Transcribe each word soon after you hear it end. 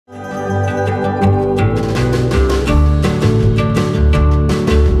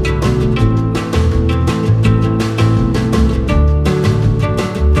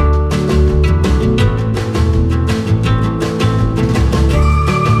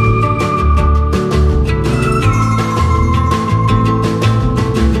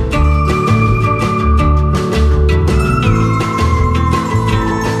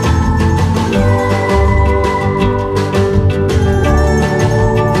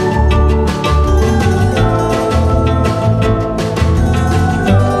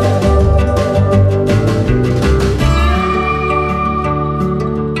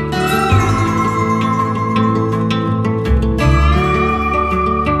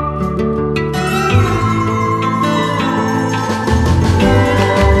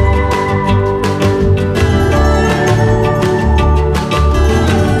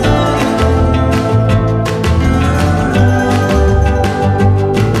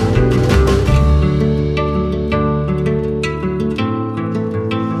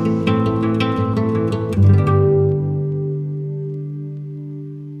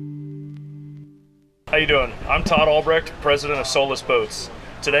doing? I'm Todd Albrecht, president of SŌLACE Boats.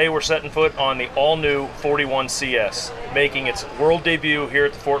 Today we're setting foot on the all-new 41 CS, making its world debut here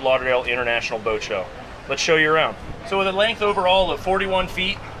at the Fort Lauderdale International Boat Show. Let's show you around. So with a length overall of 41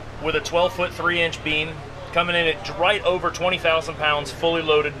 feet, with a 12-foot 3-inch beam, coming in at right over 20,000 pounds, fully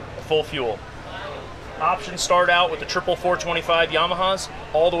loaded, full fuel. Options start out with the triple 425 Yamahas,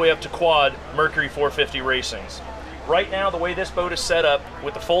 all the way up to quad Mercury 450 Racings. Right now, the way this boat is set up,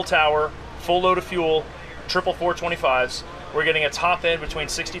 with the full tower, full load of fuel, triple 425s, we're getting a top end between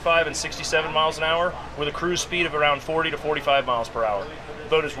 65 and 67 miles an hour with a cruise speed of around 40 to 45 miles per hour. The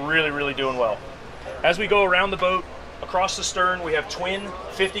boat is really doing well. As we go around the boat, across the stern, we have twin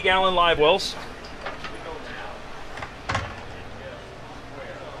 50-gallon live wells.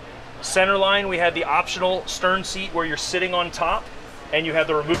 Center line, we have the optional stern seat where you're sitting on top, and you have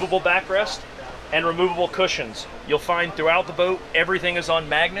the removable backrest and removable cushions. You'll find throughout the boat, everything is on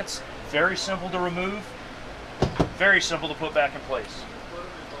magnets. Very simple to remove, very simple to put back in place.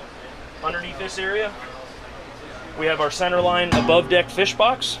 Underneath this area, we have our center line above deck fish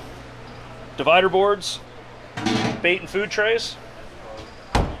box, divider boards, bait and food trays.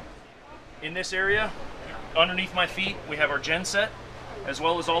 In this area, underneath my feet, we have our gen set, as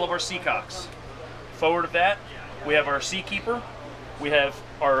well as all of our seacocks. Forward of that, we have our Seakeeper. We have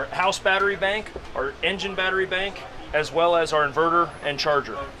our house battery bank, our engine battery bank, as well as our inverter and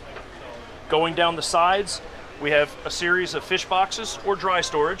charger. Going down the sides, we have a series of fish boxes or dry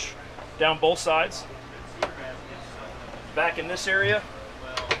storage down both sides. Back in this area,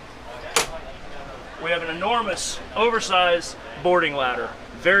 we have an enormous, oversized boarding ladder.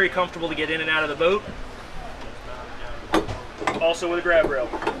 Very comfortable to get in and out of the boat. Also with a grab rail.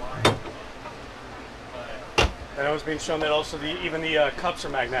 And I was being shown that also even the cups are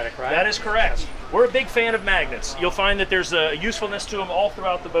magnetic, right? That is correct. We're a big fan of magnets. You'll find that there's a usefulness to them all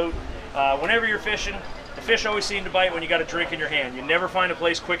throughout the boat. Whenever you're fishing, the fish always seem to bite when you got a drink in your hand. You never find a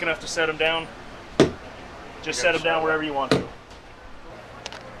place quick enough to set them down. Just set them down wherever you want to.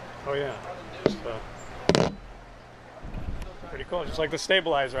 Oh yeah. Pretty cool. Just like the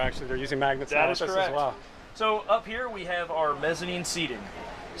stabilizer, actually, they're using magnets that is as correct. well. So up here we have our mezzanine seating,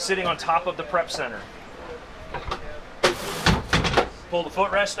 sitting on top of the prep center. Pull the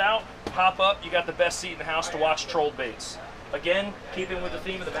footrest out, hop up, you got the best seat in the house to watch trolled baits. Again, keeping with the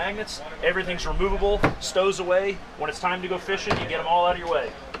theme of the magnets, everything's removable, stows away. When it's time to go fishing, you get them all out of your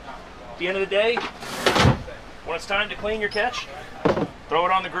way. At the end of the day, when it's time to clean your catch, throw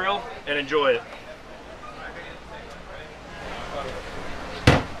it on the grill and enjoy it.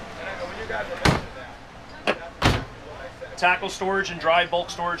 Tackle storage and dry bulk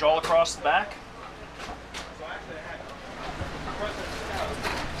storage all across the back.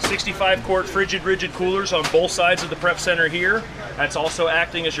 65-quart frigid rigid coolers on both sides of the prep center here. That's also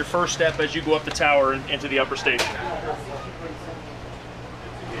acting as your first step as you go up the tower and into the upper station.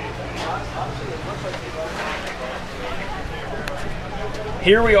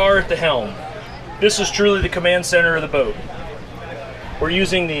 Here we are at the helm. This is truly the command center of the boat. We're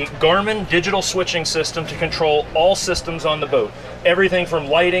using the Garmin digital switching system to control all systems on the boat. Everything from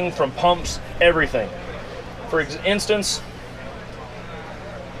lighting, from pumps, everything. For instance,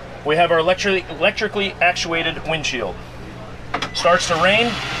 we have our electrically actuated windshield. Starts to rain,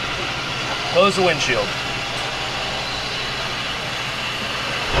 close the windshield.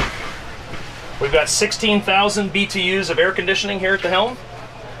 We've got 16,000 BTUs of air conditioning here at the helm,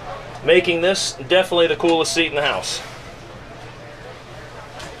 making this definitely the coolest seat in the house.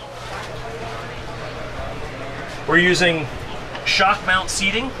 We're using shock mount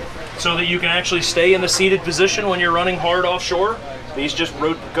seating so that you can actually stay in the seated position when you're running hard offshore. These just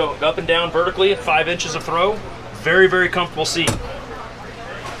go up and down vertically at 5 inches of throw. Very comfortable seat.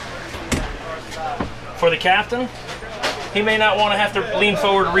 For the captain, he may not want to have to lean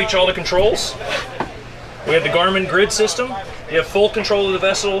forward to reach all the controls. We have the Garmin grid system. You have full control of the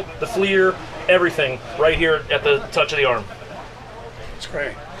vessel, the FLIR, everything right here at the touch of the arm. It's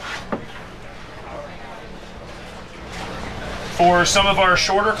great. For some of our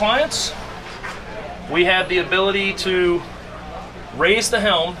shorter clients, we have the ability to raise the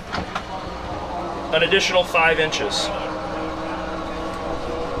helm an additional 5 inches.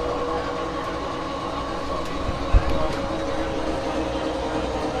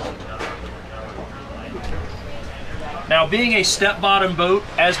 Now, being a step bottom boat,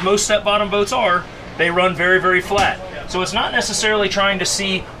 as most step bottom boats are, they run very flat. So it's not necessarily trying to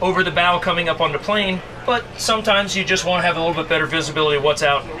see over the bow coming up on the plane, but sometimes you just want to have a little bit better visibility of what's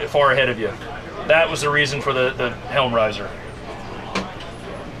out far ahead of you. That was the reason for the helm riser.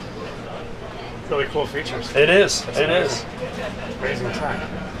 Really cool features. It is. It is. Amazing time.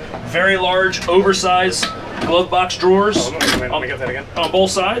 Very large, oversized glove box drawers. Oh, let me get that again. On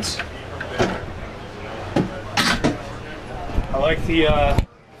both sides. I like the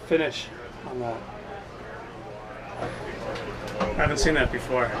finish on that. I haven't seen that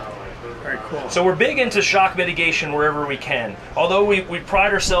before. Very cool. So we're big into shock mitigation wherever we can. Although we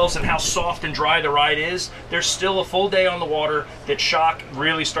pride ourselves in how soft and dry the ride is, there's still a full day on the water that shock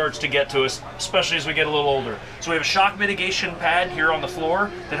really starts to get to us, especially as we get a little older. So we have a shock mitigation pad here on the floor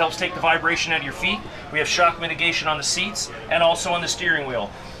that helps take the vibration out of your feet. We have shock mitigation on the seats and also on the steering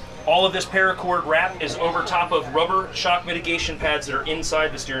wheel. All of this paracord wrap is over top of rubber shock mitigation pads that are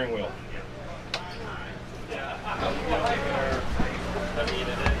inside the steering wheel.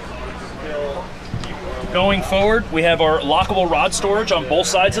 Going forward, we have our lockable rod storage on both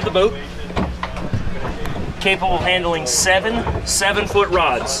sides of the boat, capable of handling 7 7-foot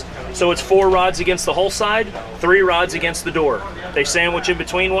rods. So it's 4 rods against the hull side, 3 rods against the door. They sandwich in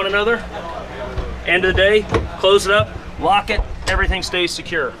between one another. End of the day, close it up, lock it, everything stays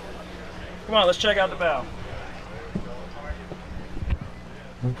secure. Come on, let's check out the bow.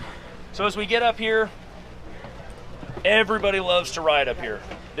 So as we get up here, everybody loves to ride up here.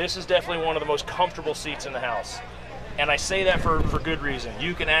 This is definitely one of the most comfortable seats in the house. And I say that for good reason.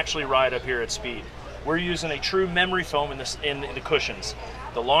 You can actually ride up here at speed. We're using a true memory foam in the cushions.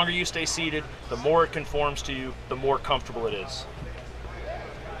 The longer you stay seated, the more it conforms to you, the more comfortable it is.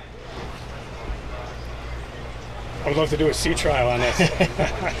 I would love to do a seat trial on this.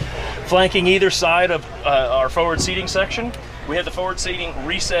 Flanking either side of our forward seating section, we have the forward seating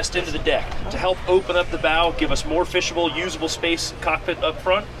recessed into the deck to help open up the bow, give us more fishable, usable space cockpit up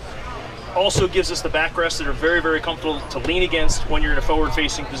front. Also gives us the backrests that are very, very comfortable to lean against when you're in a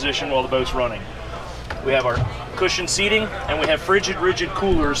forward-facing position while the boat's running. We have our cushioned seating, and we have frigid, rigid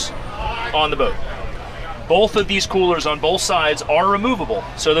coolers on the boat. Both of these coolers on both sides are removable.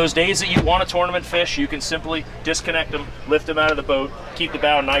 So those days that you want a tournament fish, you can simply disconnect them, lift them out of the boat, keep the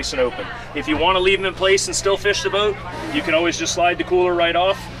bow nice and open. If you want to leave them in place and still fish the boat, you can always just slide the cooler right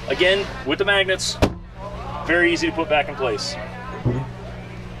off. Again, with the magnets, very easy to put back in place.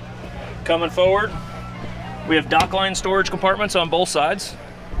 Coming forward, we have dock line storage compartments on both sides.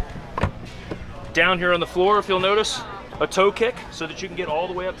 Down here on the floor, if you'll notice, a toe kick so that you can get all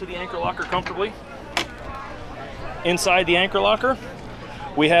the way up to the anchor locker comfortably. Inside the anchor locker,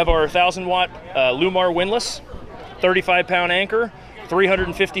 we have our 1,000-watt Lumar windlass, 35-pound anchor,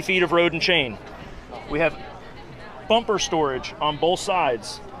 350 feet of rode and chain. We have bumper storage on both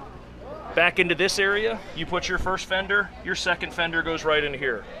sides. Back into this area, you put your first fender, your second fender goes right into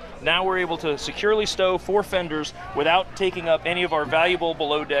here. Now we're able to securely stow 4 fenders without taking up any of our valuable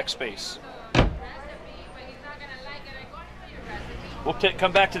below-deck space. We'll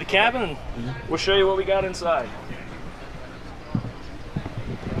come back to the cabin and we'll show you what we got inside.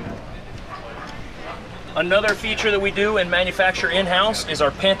 Another feature that we do and manufacture in-house is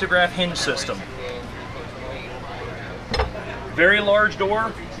our pantograph hinge system. Very large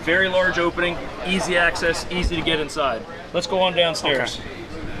door, very large opening, easy access, easy to get inside. Let's go on downstairs. Okay.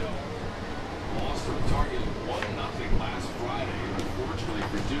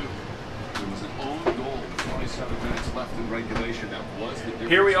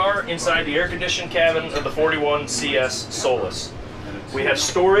 Here we are inside the air-conditioned cabin of the 41 CS Solace. We have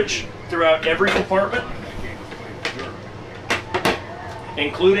storage throughout every compartment,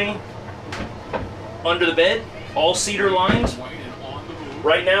 including under the bed, all cedar lined.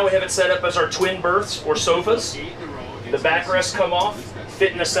 Right now we have it set up as our twin berths or sofas. The backrests come off,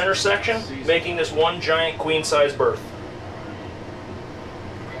 fit in the center section, making this one giant queen-size berth.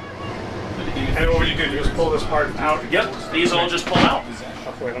 And what would you do? You just pull this part out? Yep, these all just pull out.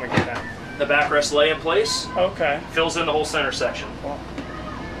 Okay, wait, let me get that. The backrests lay in place. Okay. Fills in the whole center section. Cool.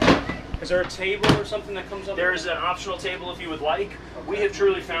 Is there a table or something that comes up? There is an optional table if you would like. We have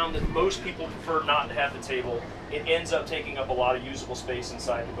truly found that most people prefer not to have the table. It ends up taking up a lot of usable space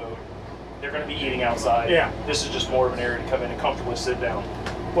inside the boat. They're going to be eating outside. Yeah. This is just more of an area to come in and comfortably sit down.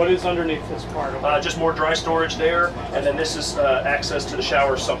 What is underneath this part of it? Just more dry storage there, and then this is access to the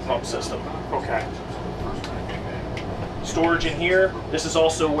shower sump pump system. Okay. Storage in here. This is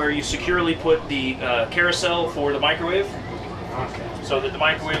also where you securely put the carousel for the microwave. Okay. So that the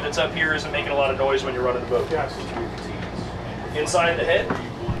microwave that's up here isn't making a lot of noise when you're running the boat. Yes. Inside the head.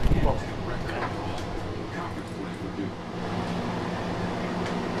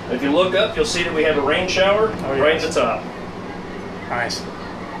 If you look up, you'll see that we have a rain shower right at the top. Nice.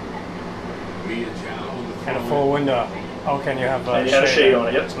 And a full window. Oh, can you have and you have a shade on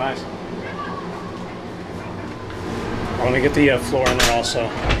it? Yep. It's nice. Let me get the floor in there also.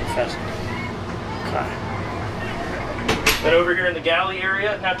 Okay. Then over here in the galley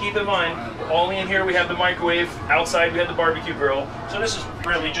area, now keep in mind, only in here we have the microwave, outside we have the barbecue grill, so this is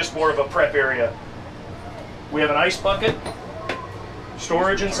really just more of a prep area. We have an ice bucket,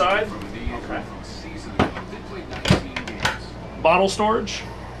 storage inside, okay. Bottle storage,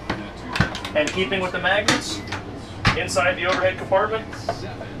 and keeping with the magnets, inside the overhead compartment,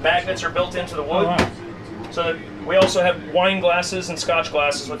 magnets are built into the wood. So that we also have wine glasses and scotch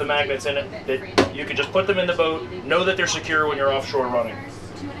glasses with the magnets in it that you can just put them in the boat, know that they're secure when you're offshore running.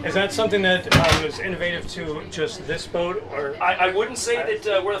 Is that something that was innovative to just this boat, or? I wouldn't say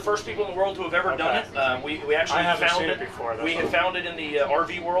that we're the first people in the world who have ever done it. We actually found it before. We had found it in the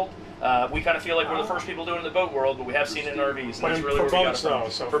RV world. We kind of feel like we're the first people doing it in the boat world, but we have seen it in RVs. And that's really where we got it from.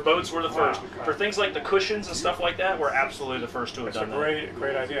 So for boats, we're the first. Okay. For things like the cushions and stuff like that, we're absolutely the first to have done that. That's a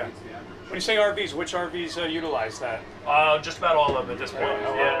great idea. When you say RVs, which RVs utilize that? Just about all of them at this point.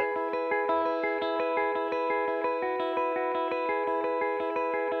 Yeah.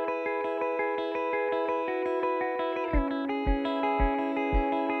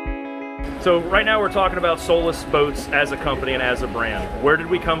 So right now we're talking about SŌLACE Boats as a company and as a brand. Where did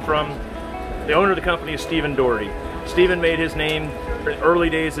we come from? The owner of the company is Dougherty. Stephen made his name in early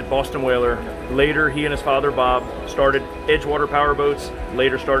days at Boston Whaler. Later, he and his father Bob started Edgewater Power Boats,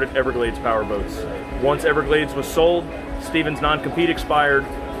 later started Everglades Power Boats. Once Everglades was sold, Stephen's non-compete expired.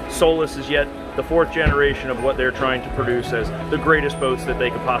 SŌLACE is yet the fourth generation of what they're trying to produce as the greatest boats that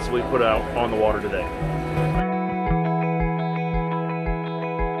they could possibly put out on the water today.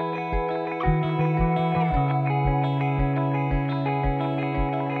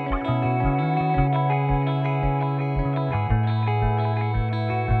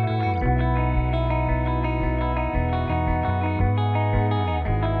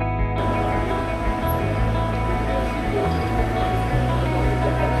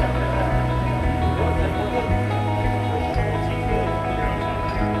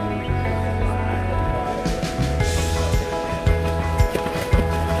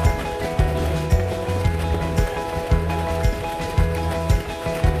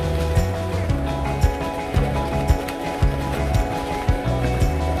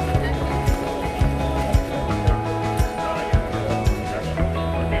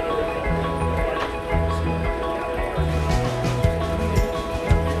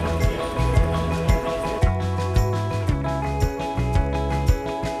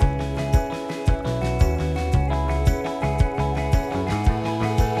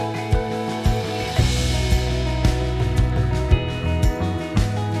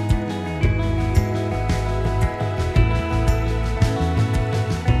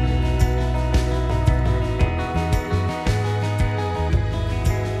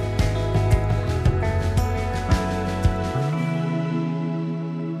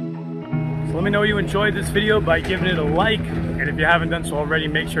 Let me know you enjoyed this video by giving it a like, and if you haven't done so already,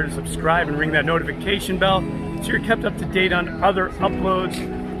 make sure to subscribe and ring that notification bell so you're kept up to date on other uploads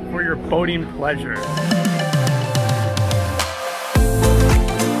for your boating pleasure.